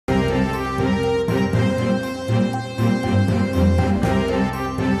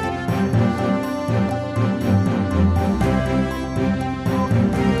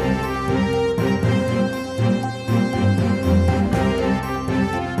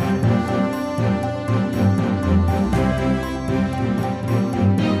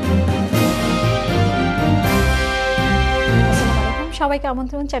সবাইকে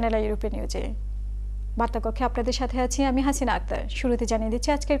আমন্ত্রণ চ্যানেল ইউরোপীয় নিউজে। বার্তা কক্ষে আপনাদের সাথে আছি আমি হাসিনা আক্তার। শুরুতে জানিয়ে দিচ্ছি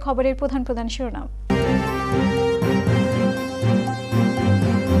আজকের খবরের প্রধান শিরোনাম।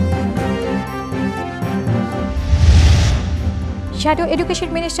 Shadow education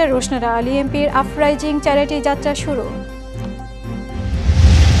minister Rushanara Ali এমপির আপরাইজিং চ্যারিটি যাত্রা শুরু।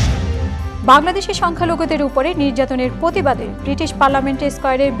 বাংলাদেশের সংখ্যালঘুদের উপরে নির্যাতনের প্রতিবাদে ব্রিটিশ পার্লামেন্ট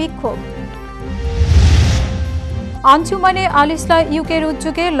স্কয়ারের বিক্ষোভ। আঞ্জুমানে আল ইসলাহ ইউকের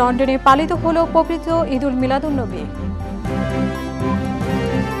উদ্যোগে লন্ডনে পালিত হল পবিত্র ঈদুল মিলাদুন্নবী।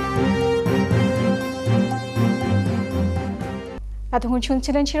 এতক্ষণ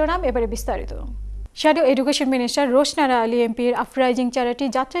শুনছিলেন শিরোনাম, এবারে বিস্তারিত। Shadow education minister Rushanara Ali এমপির আপরাইজিং চ্যারিটি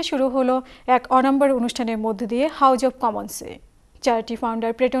যাত্রা শুরু হলো এক অনম্বর অনুষ্ঠানের মধ্য দিয়ে হাউস অব কমন্সে। চ্যারিটি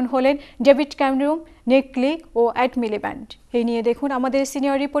ফাউন্ডার প্রেটন হলেন ডেভিড ক্যামেরুন, নিক ক্লিক ও এড মিলিব্যান্ড। এই নিয়ে দেখুন আমাদের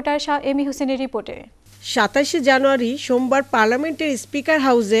সিনিয়র রিপোর্টার শাহ এমি হোসেনের রিপোর্টে। 27 জানুয়ারি সোমবার পার্লামেন্টের স্পিকার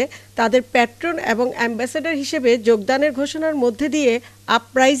হাউসে তাদের প্যাট্রন এবং অ্যাম্বাসেডর হিসেবে যোগদানের ঘোষণার মধ্যে দিয়ে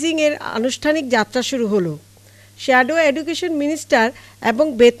আপরাইজিংয়ের আনুষ্ঠানিক যাত্রা শুরু হলো। শ্যাডো এডুকেশন মিনিস্টার এবং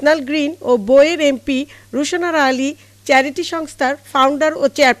বেতনাল গ্রিন ও বোয়ের এমপি রোশনারা আলী চ্যারিটি সংস্থার founder O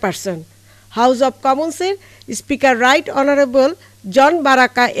chairperson. House of কমন্সের speaker right honourable জন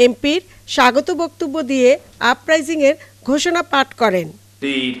বারাকা এমপির স্বাগত বক্তব্য দিয়ে আপরাইজিংয়ের ঘোষণা পাঠ করেন।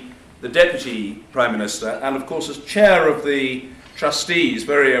 The Deputy Prime Minister and of course as Chair of the Trustees,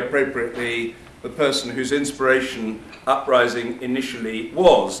 very appropriately the person whose inspiration uprising initially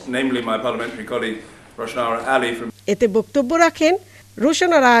was, namely my parliamentary colleague Roshanara Ali from এতে বক্তব্য রাখেন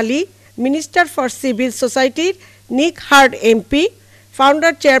Rushanara Ali, minister for civil সোসাইটির নিক hard MP,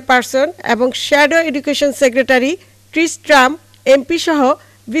 founder chairperson এবং shadow education secretary Chris tram MP সহ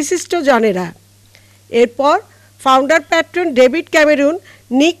বিশিষ্ট জনেরা। এরপর founder patron David Cameroon,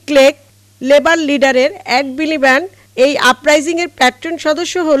 নিক ক্লেক, লেবার লিডারের এড মিলিব্যান্ড এই আপরাইজিংয়ের প্যাট্রন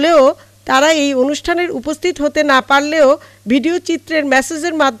সদস্য হলেও তারা এই অনুষ্ঠানের উপস্থিত হতে না পারলেও ভিডিও চিত্রের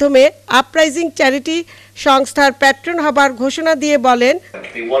মেসেজের মাধ্যমে আপরাইজিং চ্যারিটি সংস্থার প্যাট্রন হবার ঘোষণা দিয়ে বলেন,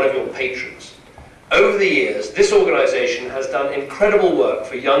 Over the years, this organization has done incredible work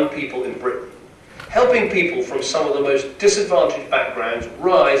for young people in Britain, helping people from some of the most disadvantaged backgrounds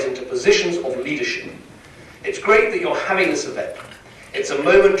rise into positions of leadership. It's great that you're having this event. It's a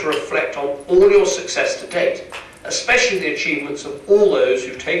moment to reflect on all your success to date, especially the achievements of all those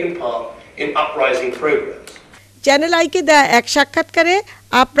who've taken part in uprising programs. Channel আইকে দেয়া এক সাক্ষাৎকারে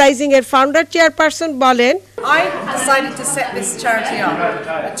uprising এর founder chairperson বলেন, I decided to set this charity up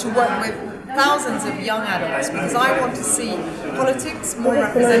to work with thousands of young adults because I want to see politics more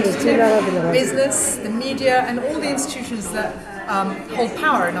representative, business, the media and all the institutions that hold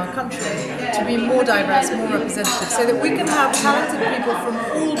power in our country to be more diverse, more representative, so that we can have talented people from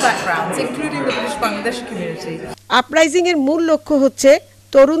all backgrounds, including the British Bangladeshi community. Uprising এর মূল লক্ষ্য হচ্ছে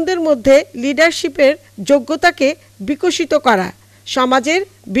তরুণদের মধ্যে লিডারশিপের যোগ্যতাকে বিকশিত করা, সমাজের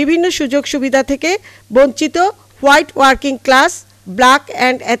বিভিন্ন সুযোগ সুবিধা থেকে বঞ্চিত white working class, black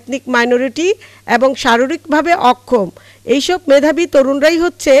and ethnic minority এবং শারীরিকভাবে অক্ষম এইসব মেধাবী তরুণরাই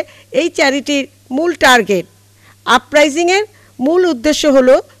হচ্ছে এই চ্যারিটির মূল টার্গেট। আপরাইজিংয়ের মূল উদ্দেশ্য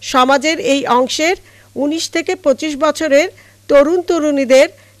হলো সমাজের এই অংশের 19 থেকে 25 বছরের তরুণ তরুণীদের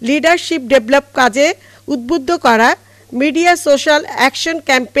লিডারশিপ ডেভেলপ কাজে উদ্বুদ্ধ করা, media social action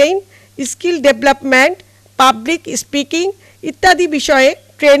campaign, skill development, public speaking ইত্যাদি বিষয়ে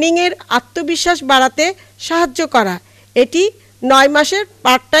ট্রেনিংয়ের আত্মবিশ্বাস বাড়াতে সাহায্য করা। এটি 9 মাসের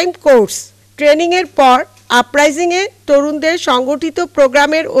পার্ট টাইম কোর্স। ট্রেনিংয়ের পর আপরাইজিংয়ে তরুণদের সংগঠিত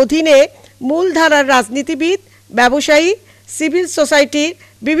প্রোগ্রামের অধীনে মূলধারার রাজনীতিবিদ, ব্যবসায়ী, সিভিল সোসাইটির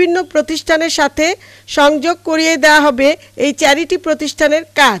বিভিন্ন প্রতিষ্ঠানের সাথে সংযোগ করিয়ে দেওয়া হবে এই চ্যারিটি প্রতিষ্ঠানের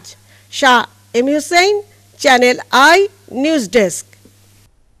কাজ। শাহ এমি Hossain, channel I news desk.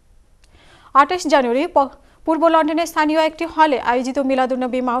 28 জানুয়ারি পূর্ব লন্ডনের স্থানীয় একটি হলে আয়োজিত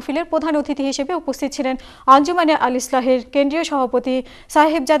মিলাদুন্নবী মাহফিলের প্রধান অতিথি হিসেবে উপস্থিত ছিলেন আঞ্জুমানে আল ইসলাহের কেন্দ্রীয় সভাপতি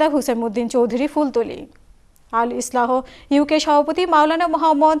সাহেবজাদা হুসেনউদ্দিন চৌধুরী ফুলতলি। আল ইসলাহ ইউকে সভাপতি মাওলানা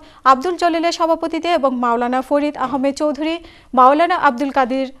মোহাম্মদ আব্দুল জলিলের সভাপতিতে এবং মাওলানা ফরিদ আহমেদ চৌধুরী, মাওলানা আব্দুল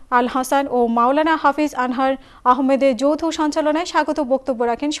কাদির আল হাসান ও মাওলানা হাফিজ আনহার আহমেদের যৌথ সঞ্চালনায় স্বাগত বক্তব্য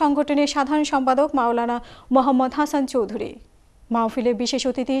রাখেন সংগঠনের সাধারণ সম্পাদক মাওলানা মোহাম্মদ হাসান চৌধুরী। মাহফিলে বিশেষ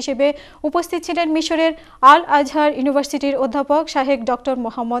অতিথি হিসেবে উপস্থিত ছিলেন মিশরের আল আজহার ইউনিভার্সিটির অধ্যাপক শাহেক ডক্টর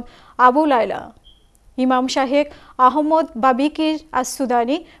মোহাম্মদ আবু লাইলা, ইমাম শাহেক আহমদ বাবিকির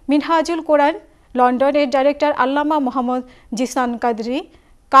আস-সুদানি, মিনহাজুল কোরআন লন্ডনের ডাইরেক্টর আল্লামা মোহাম্মদ জিসান কাদরি,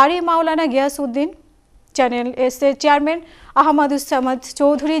 কারি মাওলানা গিয়াসউদ্দিন, চ্যানেল এস এর chairman আহমদুজ্জামান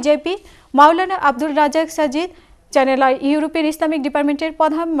Chowdhury JP, Maulana Abdul Razzak Sajid, channel I ইউরোপের ইসলামিক ডিপার্টমেন্টের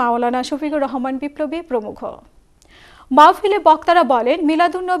প্রধান মাওলানা শফিকুর রহমান বিপ্লবী প্রমুখ। মাহফিলে বক্তারা বলেন,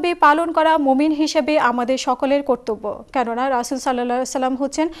 মিলাদুন্নবী পালন করা মুমিন হিসেবে আমাদের সকলের কর্তব্য, কেননা রাসূল সাল্লাল্লাহু আলাইহি ওয়াসাল্লাম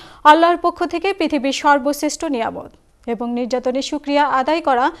হচ্ছেন আল্লাহর পক্ষ থেকে পৃথিবীর সর্বশ্রেষ্ঠ নিয়ামত এবং নির্যাতনের শুকরিয়া আদায়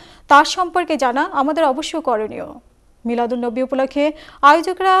করা, তার সম্পর্কে জানা আমাদের অবশ্য করণীয়। মিলাদুন্নবী উপলক্ষে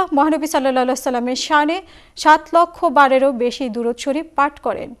আয়োজকরা মহানবী সাল্লাল্লাহু আলাইহি ওয়াসাল্লামের শানে 7 লক্ষ বারেরও বেশি দুরূদ শরীফ পাঠ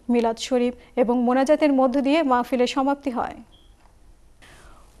করেন। মিলাদ শরীফ এবং মোনাজাতের মধ্য দিয়ে মাহফিলের সমাপ্তি হয়।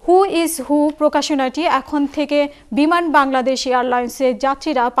 হু ইজ হু প্রকাশনাটি এখন থেকে বিমান বাংলাদেশ এয়ারলাইন্সের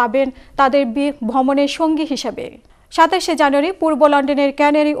যাত্রীরা পাবেন তাদের ভ্রমণের সঙ্গী হিসেবে। 27 জানুয়ারি পূর্ব লন্ডনের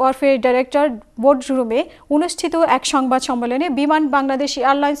ক্যানারি ওয়ার্ফের ডাইরেক্টর বোর্ডরুমে অনুষ্ঠিত এক সংবাদ সম্মেলনে বিমান বাংলাদেশ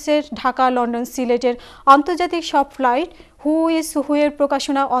এয়ারলাইন্সের ঢাকা, লন্ডন, সিলেটের আন্তর্জাতিক সব ফ্লাইট হু ইজ হু এর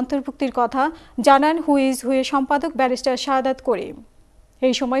প্রকাশনা অন্তর্ভুক্তির কথা জানান হু ইজ হু এর সম্পাদক ব্যারিস্টার শাহাদাত করিম।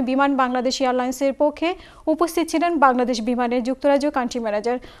 এই সময় বিমান বাংলাদেশ এয়ারলাইন্সের পক্ষে উপস্থিত ছিলেন বাংলাদেশ বিমানের যুক্তরাজ্য country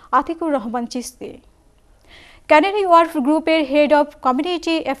manager Atikur Rahman Chishti. Canary wharf গ্রুপের head of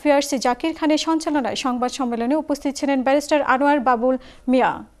community affairs Zakir খানের সঞ্চালনায় সংবাদ সম্মেলনে উপস্থিত ছিলেন ব্যারিস্টার আনোয়ার বাবুল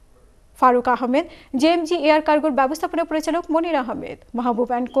মিয়া, ফারুক আহমেদ, জেএমজি এয়ার কার্গোর ব্যবস্থাপনা পরিচালক মনির আহমেদ, মাহবুব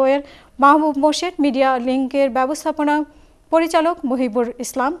অ্যান্ড কোয়ের মাহবুব মোর্শেদ, মিডিয়া লিঙ্কের ব্যবস্থাপনা পরিচালক মহিবুর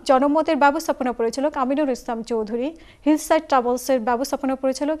ইসলাম, জনমতের ব্যবস্থাপনা পরিচালক আমিনুর ইসলাম চৌধুরী, হিলসাইড ট্রাভেলসের ব্যবস্থাপনা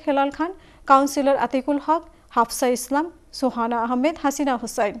পরিচালক হেলাল খান, কাউন্সিলর আতিকুল হক, হাফসা ইসলাম, সোহানা আহমেদ, হাসিনা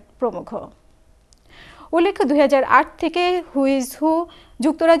হোসাইন প্রমুখ। উল্লেখ্য, 2008 থেকে হু ইজ হু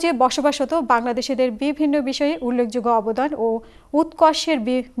যুক্তরাজ্যে বসবাসরত বাংলাদেশিদের বিভিন্ন বিষয়ে উল্লেখযোগ্য অবদান ও উৎকর্ষের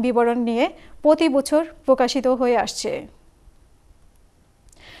বিবরণ নিয়ে প্রতি বছর প্রকাশিত হয়ে আসছে।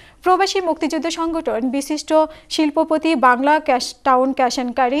 প্রবাসী মুক্তিযুদ্ধ সংগঠন বিশিষ্ট শিল্পপতি, Bangla town cash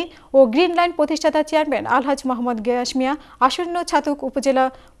and carry O green line প্রতিষ্ঠাতা চেয়ারম্যান আলহাজ মোহাম্মদ গিয়াস মিয়া আসন্ন ছাতক উপজেলা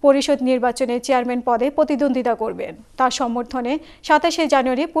পরিষদ নির্বাচনে চেয়ারম্যান পদে প্রতিদ্বন্দ্বিতা করবেন। তার সমর্থনে 27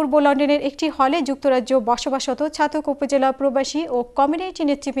 জানুয়ারি পূর্ব লন্ডনের একটি হলে যুক্তরাজ্য বসবাসরত ছাতক উপজেলা প্রবাসী ও কমিউনিটি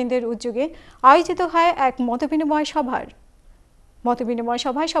নেতৃবৃন্দের উদ্যোগে আয়োজিত হয় এক মতবিনিময়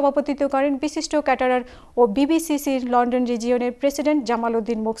সভায় সভাপতিত্ব করেন বিশিষ্ট ক্যাটারার ও বিবিসিসির লন্ডন রিজিয়নের প্রেসিডেন্ট জামাল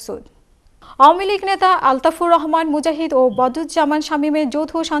উদ্দিন মকসুদ। আওয়ামী লীগ নেতা আলতাফুর রহমান মুজাহিদ ও বদরুজ্জামান শামীমের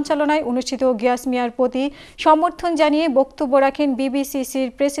যৌথ সঞ্চালনায় অনুষ্ঠিত গিয়াস মিয়ার প্রতি সমর্থন জানিয়ে বক্তব্য রাখেন বিবিসিসির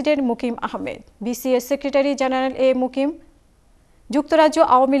president Mukim Ahmed, BCS secretary general এ মুকিম, যুক্তরাজ্য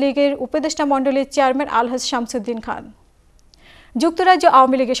আওয়ামী লীগের উপদেষ্টা মণ্ডলীর চেয়ারম্যান আলহাজ শামসুদ্দিন খান, যুক্তরাজ্য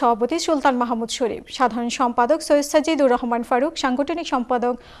আওয়ামী লীগের সভাপতি সুলতান মাহমুদ শরীফ, সাধারণ সম্পাদক সৈয়দ সাজিদুর রহমান ফারুক, সাংগঠনিক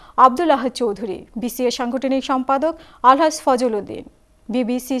সম্পাদক আব্দুল আহাদ চৌধুরী, বিসিএ সাংগঠনিক সম্পাদক আলহাজ ফজল উদ্দিন,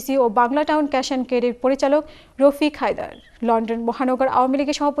 বিবিসিসি ও বাংলা টাউন ক্যাশ অ্যান্ড ক্যারির পরিচালক রফিক হায়দার, লন্ডন মহানগর আওয়ামী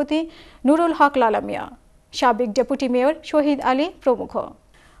লীগের সভাপতি নুরুল হক লালা মিয়া, সাবেক ডেপুটি মেয়র শহীদ আলী প্রমুখ।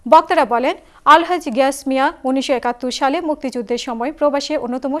 বক্তারা বলেন, আলহাজ গিয়াস মিয়া 1971 সালে মুক্তিযুদ্ধের সময় প্রবাসী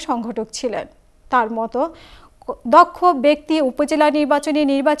অন্যতম সংগঠক ছিলেন। তার মতো দক্ষ ব্যক্তি উপজেলা নির্বাচনে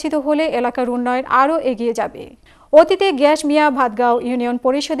নির্বাচিত হলে এলাকার উন্নয়ন আরও এগিয়ে যাবে। অতীতে গিয়াস মিয়া ভাতগাঁও ইউনিয়ন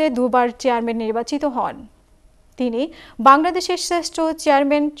পরিষদে 2 বার চেয়ারম্যান নির্বাচিত হন। তিনি বাংলাদেশের শ্রেষ্ঠ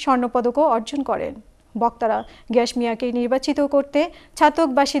চেয়ারম্যান স্বর্ণপদকও অর্জন করেন। বক্তারা গিয়াস মিয়াকে নির্বাচিত করতে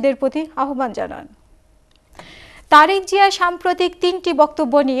ছাতকবাসীদের প্রতি আহ্বান জানান। তারেক জিয়া সাম্প্রতিক 3টি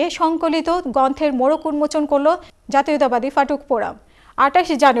বক্তব্য নিয়ে সংকলিত গ্রন্থের মোড়ক উন্মোচন করল জাতীয়তাবাদী ফাটক ফোরাম।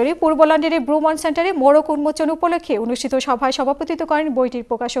 28 জানুয়ারি পূর্ব লন্ডনের ব্রুমন সেন্টারে মোড়ক উন্মোচন উপলক্ষে অনুষ্ঠিত সভায় সভাপতিত্ব করেন বইটির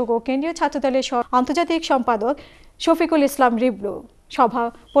প্রকাশক ও কেন্দ্রীয় ছাত্রদলের আন্তর্জাতিক সম্পাদক শফিকুল ইসলাম রিবলু। সভা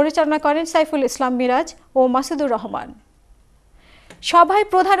পরিচালনা করেন সাইফুল ইসলাম মিরাজ ও মাসুদুর রহমান। সভায়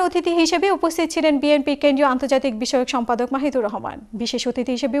প্রধান অতিথি হিসেবে উপস্থিত ছিলেন বিএনপি কেন্দ্রীয় আন্তর্জাতিক বিষয়ক সম্পাদক মাহিদুর রহমান। বিশেষ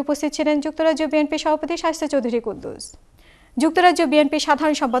অতিথি হিসেবে উপস্থিত ছিলেন যুক্তরাজ্য বিএনপি সভাপতি শায়েস্তা চৌধুরী কুদ্দুস, যুক্তরাজ্য বিএনপির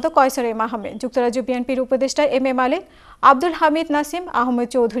সাধারণ সম্পাদক কয়সর এম আহমেদ, যুক্তরাজ্য বিএনপির উপদেষ্টা এম এ মালিক, আব্দুল হামিদ নাসিম, আহমেদ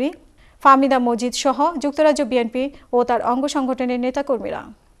চৌধুরী, ফাহমিদা মজিদ সহ যুক্তরাজ্য বিএনপি ও তার অঙ্গ সংগঠনের নেতাকর্মীরা।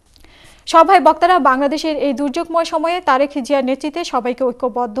 সভায় বক্তারা বাংলাদেশের এই দুর্যোগময় সময়ে তারেক জিয়ার নেতৃত্বে সবাইকে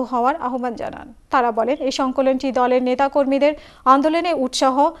ঐক্যবদ্ধ হওয়ার আহ্বান জানান। তারা বলেন, এই সংকলনটি দলের নেতাকর্মীদের আন্দোলনে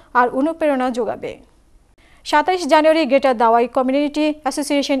উৎসাহ আর অনুপ্রেরণা যোগাবে। 27 জানুয়ারি গ্রেটার দাওয়াই কমিউনিটি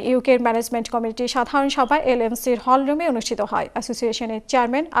অ্যাসোসিয়েশন ইউকের ম্যানেজমেন্ট কমিটির সাধারণ সভা এলএমসির হলরুমে অনুষ্ঠিত হয়। অ্যাসোসিয়েশনের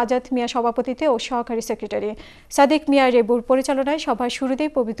চেয়ারম্যান আজাদ মিয়া সভাপতিত্বে ও সহকারী সেক্রেটারি সাদিক মিয়া রেবুর পরিচালনায় সভার শুরুতেই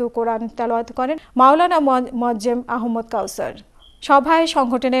পবিত্র কোরআন তেলাওয়াত করেন মাওলানা মোয়াজ্জেম আহমদ কাউসার। সভায়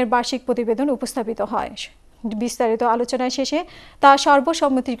সংগঠনের বার্ষিক প্রতিবেদন উপস্থাপিত হয়। বিস্তারিত আলোচনা শেষে তা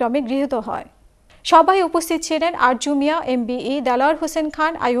সর্বসম্মতিক্রমে গৃহীত হয়। সভায় উপস্থিত ছিলেন আরজু মিয়া, এমবিই, দেলাওয়ার হোসেন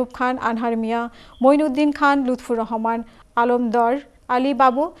খান, আইয়ুব খান, আনহার মিয়া, মঈনুদ্দিন খান, লুৎফুর রহমান, আলমদর আলী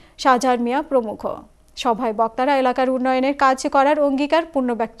বাবু, শাহজাহান মিয়া প্রমুখ। সভায় বক্তারা এলাকার উন্নয়নের কাজ করার অঙ্গীকার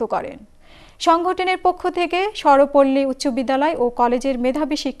পুনর্ব্যক্ত করেন। সংগঠনের পক্ষ থেকে সরপল্লী উচ্চ বিদ্যালয় ও কলেজের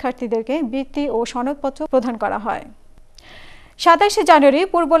মেধাবী শিক্ষার্থীদেরকে বৃত্তি ও সনদপত্র প্রদান করা হয়। 27 জানুয়ারি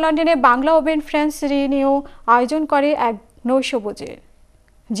পূর্ব লন্ডনে বাংলা ওপেন ফ্রেন্ডস রিউনিয়ন আয়োজন করে এক নৈশভোজের।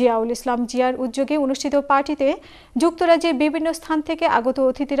 জিয়াউল ইসলাম জিয়ার উদ্যোগে অনুষ্ঠিত পার্টিতে যুক্তরাজ্যের বিভিন্ন স্থান থেকে আগত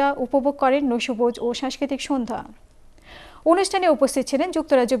অতিথিরা উপভোগ করেন নৈশভোজ ও সাংস্কৃতিক সন্ধ্যা। অনুষ্ঠানে উপস্থিত ছিলেন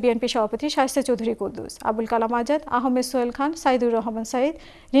যুক্তরাজ্য বিএনপি সভাপতি শায়েস্তা চৌধুরী কুদ্দুস, আবুল কালাম আজাদ, আহমেদ সোহেল খান, সাইদুর রহমান সাইদ,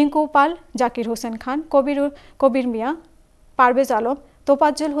 রিঙ্কু পাল, জাকির হোসেন খান, কবির মিয়া, পারভেজ আলম,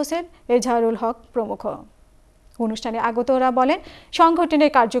 তোফাজ্জল হোসেন, এজাহারুল হক প্রমুখ। অনুষ্ঠানে আগতরা বলেন,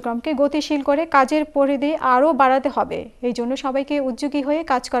 সংগঠনের কার্যক্রমকে গতিশীল করে কাজের পরিধি আরও বাড়াতে হবে, এই জন্য সবাইকে উদ্যোগী হয়ে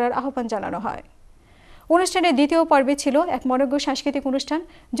কাজ করার আহ্বান জানানো হয়। অনুষ্ঠানের দ্বিতীয় পর্বে ছিল এক মনোজ্ঞ সাংস্কৃতিক অনুষ্ঠান।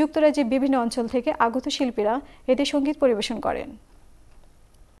 যুক্তরাজ্যের বিভিন্ন অঞ্চল থেকে আগত শিল্পীরা এতে সঙ্গীত পরিবেশন করেন।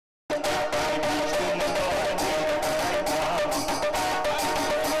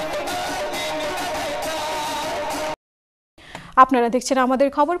 আপনারা দেখছেন আমাদের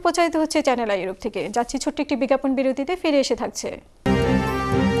খবর, প্রচারিত হচ্ছে চ্যানেল আই ইউরোপ থেকে। যাচ্ছি ছোট্ট একটি বিজ্ঞাপন বিরতিতে, ফিরে এসে থাকছে।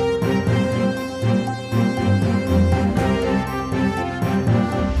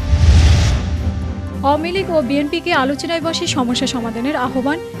 আওয়ামী লীগ ও বিএনপিকে আলোচনায় বসে সমস্যা সমাধানের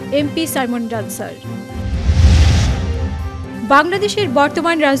আহ্বান এমপি সাইমন রানসার। বাংলাদেশের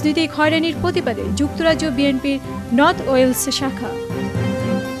বর্তমান রাজনৈতিক হয়রানির প্রতিবাদে যুক্তরাজ্য বিএনপির নর্থ ওয়েলস শাখা